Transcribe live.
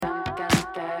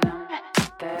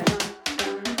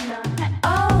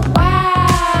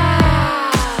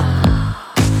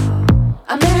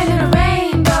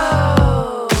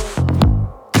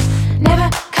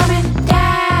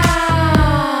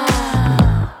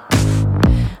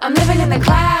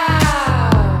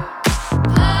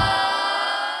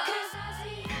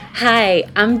Hi,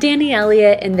 I'm Danny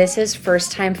Elliott, and this is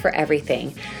First Time for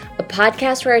Everything, a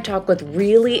podcast where I talk with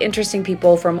really interesting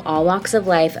people from all walks of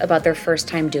life about their first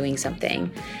time doing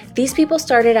something. These people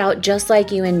started out just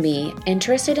like you and me,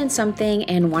 interested in something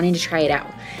and wanting to try it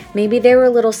out. Maybe they were a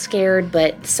little scared,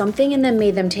 but something in them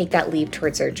made them take that leap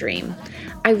towards their dream.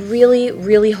 I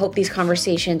really hope these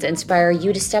conversations inspire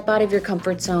you to step out of your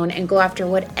comfort zone and go after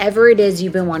whatever it is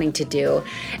you've been wanting to do.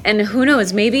 And who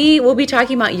knows, maybe we'll be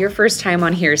talking about your first time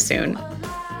on here soon.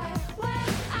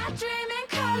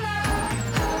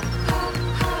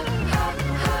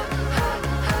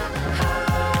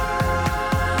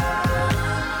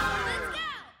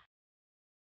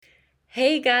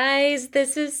 Hey guys,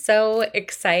 this is so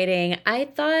exciting. I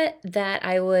thought that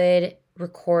I would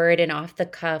record an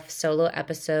off-the-cuff solo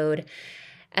episode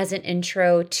as an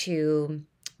intro to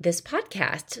this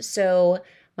podcast. So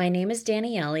my name is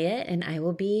Danny Elliott and I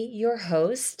will be your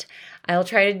host. I'll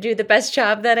try to do the best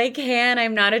job that I can.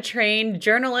 I'm not a trained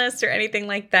journalist or anything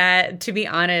like that. To be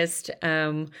honest,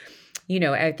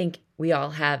 I think we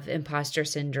all have imposter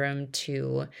syndrome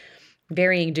to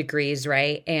varying degrees,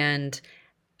 right? And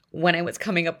when I was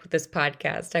coming up with this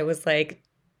podcast, I was like,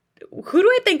 who do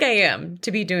I think I am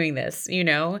to be doing this,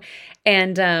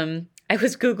 And I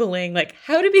was Googling, like,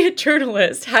 how to be a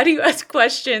journalist. How do you ask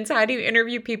questions? How do you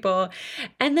interview people?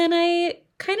 And then I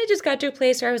kind of just got to a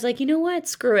place where I was like, you know what?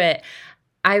 Screw it.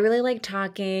 I really like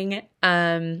talking.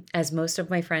 As most of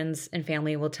my friends and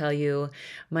family will tell you,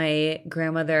 my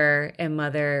grandmother and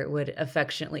mother would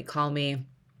affectionately call me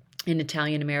in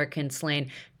Italian-American slang,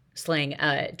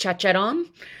 chacharón,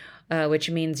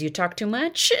 which means you talk too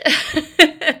much.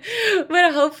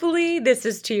 But hopefully this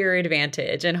is to your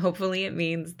advantage. And hopefully it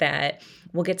means that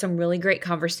we'll get some really great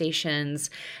conversations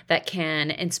that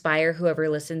can inspire whoever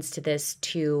listens to this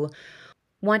to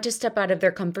want to step out of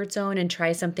their comfort zone and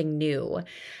try something new.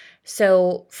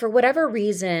 So for whatever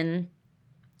reason,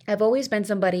 I've always been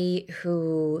somebody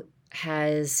who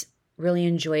has really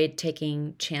enjoyed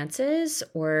taking chances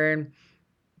or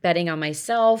betting on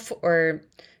myself or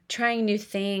trying new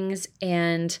things.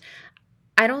 And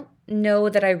I don't know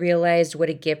that I realized what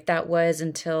a gift that was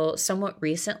until somewhat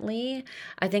recently.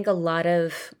 I think a lot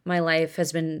of my life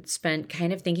has been spent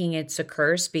kind of thinking it's a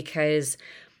curse because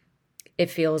it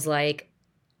feels like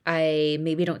I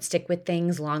maybe don't stick with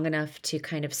things long enough to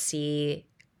kind of see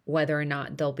whether or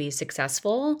not they'll be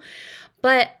successful.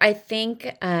 But I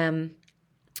think,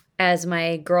 as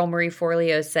my girl Marie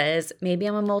Forleo says, maybe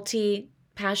I'm a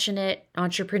multi-passionate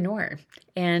entrepreneur.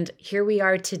 And here we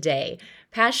are today,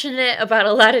 passionate about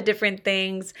a lot of different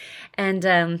things. And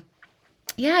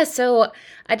so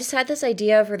I just had this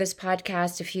idea for this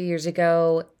podcast a few years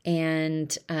ago.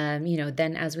 And,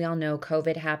 then as we all know,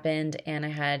 COVID happened and I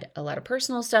had a lot of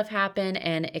personal stuff happen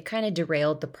and it kind of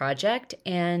derailed the project.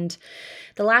 And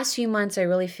the last few months, I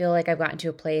really feel like I've gotten to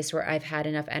a place where I've had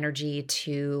enough energy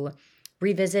to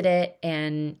revisit it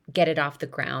and get it off the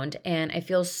ground. And I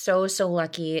feel so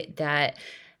lucky that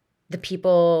the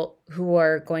people who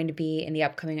are going to be in the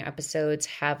upcoming episodes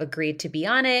have agreed to be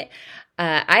on it.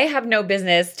 I have no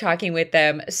business talking with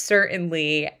them,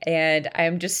 certainly. And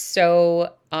I'm just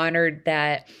so honored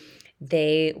that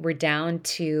they were down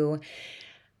to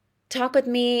talk with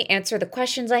me, answer the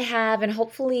questions I have, and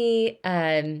hopefully,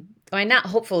 not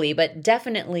hopefully, but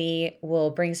definitely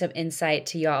will bring some insight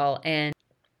to y'all. And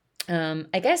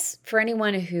I guess for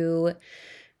anyone who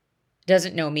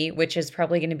doesn't know me, which is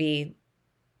probably going to be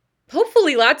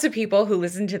hopefully lots of people who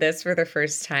listen to this for the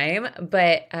first time,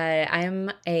 but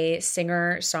I'm a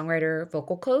singer, songwriter,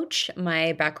 vocal coach.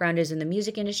 My background is in the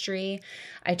music industry.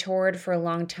 I toured for a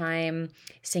long time,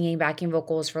 singing backing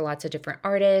vocals for lots of different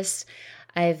artists.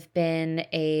 I've been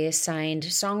a signed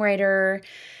songwriter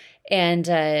and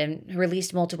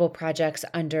released multiple projects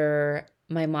under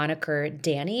my moniker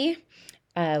Danny,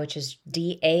 which is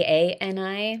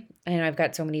Daani. And I've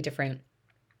got so many different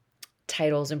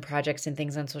titles and projects and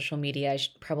things on social media. I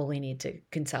should probably need to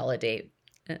consolidate.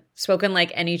 Spoken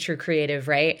like any true creative,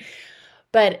 right?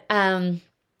 But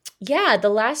the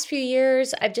last few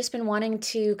years, I've just been wanting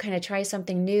to kind of try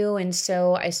something new. And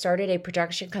so I started a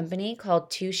production company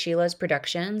called Two Sheilas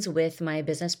Productions with my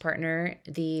business partner,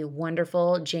 the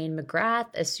wonderful Jane McGrath,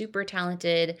 a super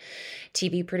talented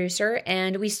TV producer.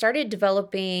 And we started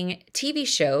developing TV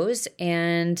shows.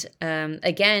 And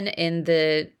again, in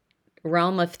the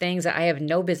realm of things that I have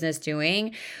no business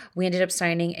doing, we ended up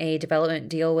signing a development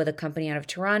deal with a company out of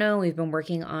Toronto. We've been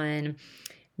working on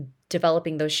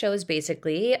developing those shows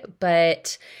basically,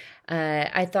 but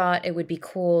I thought it would be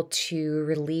cool to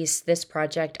release this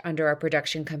project under our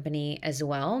production company as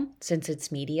well, since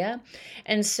it's media.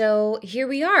 And so here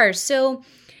we are. So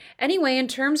Anyway, in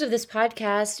terms of this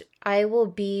podcast, I will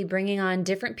be bringing on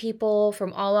different people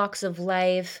from all walks of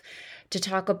life to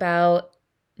talk about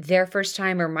their first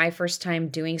time or my first time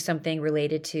doing something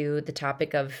related to the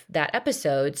topic of that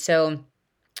episode. So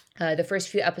the first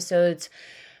few episodes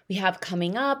we have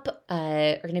coming up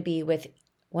are going to be with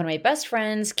one of my best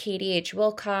friends, Katie H.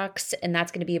 Wilcox, and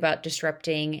that's going to be about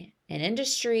disrupting an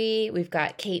industry. We've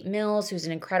got Kate Mills, who's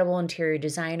an incredible interior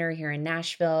designer here in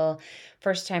Nashville,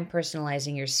 first time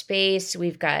personalizing your space.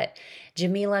 We've got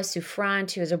Jamila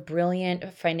Souffrant, who is a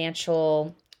brilliant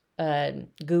financial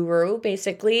guru,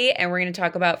 basically, and we're going to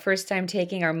talk about first time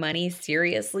taking our money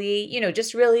seriously,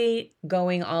 just really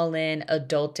going all in,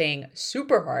 adulting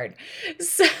super hard.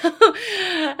 So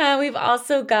we've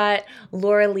also got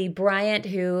Laura Lee Bryant,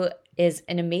 who is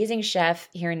an amazing chef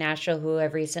here in Nashville who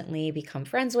I've recently become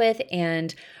friends with,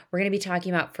 and we're going to be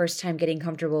talking about first time getting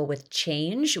comfortable with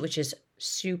change, which is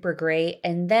super great.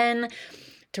 And then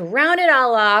to round it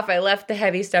all off, I left the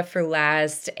heavy stuff for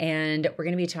last, and we're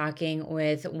going to be talking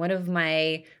with one of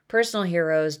my personal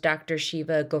heroes, Dr.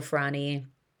 Shiva Gofrani,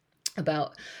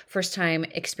 about first time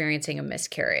experiencing a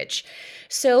miscarriage.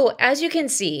 So as you can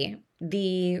see,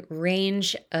 the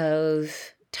range of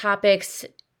topics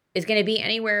is going to be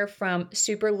anywhere from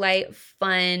super light,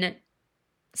 fun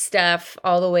stuff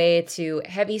all the way to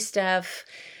heavy stuff.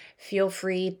 Feel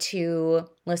free to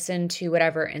listen to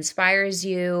whatever inspires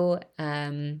you.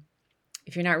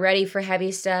 If you're not ready for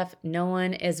heavy stuff, no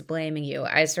one is blaming you.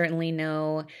 I certainly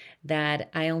know that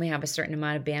I only have a certain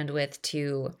amount of bandwidth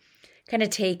to kind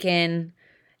of take in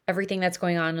everything that's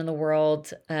going on in the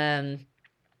world. And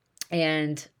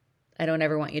I don't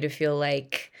ever want you to feel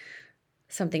like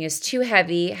something is too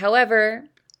heavy. However,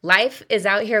 life is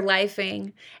out here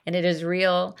lifing, and it is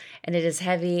real, and it is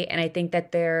heavy, and I think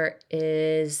that there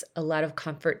is a lot of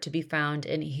comfort to be found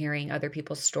in hearing other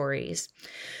people's stories.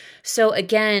 So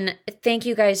again, thank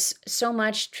you guys so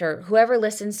much for whoever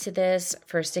listens to this,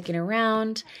 for sticking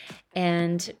around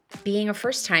and being a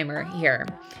first-timer here.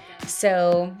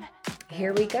 So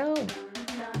here we go.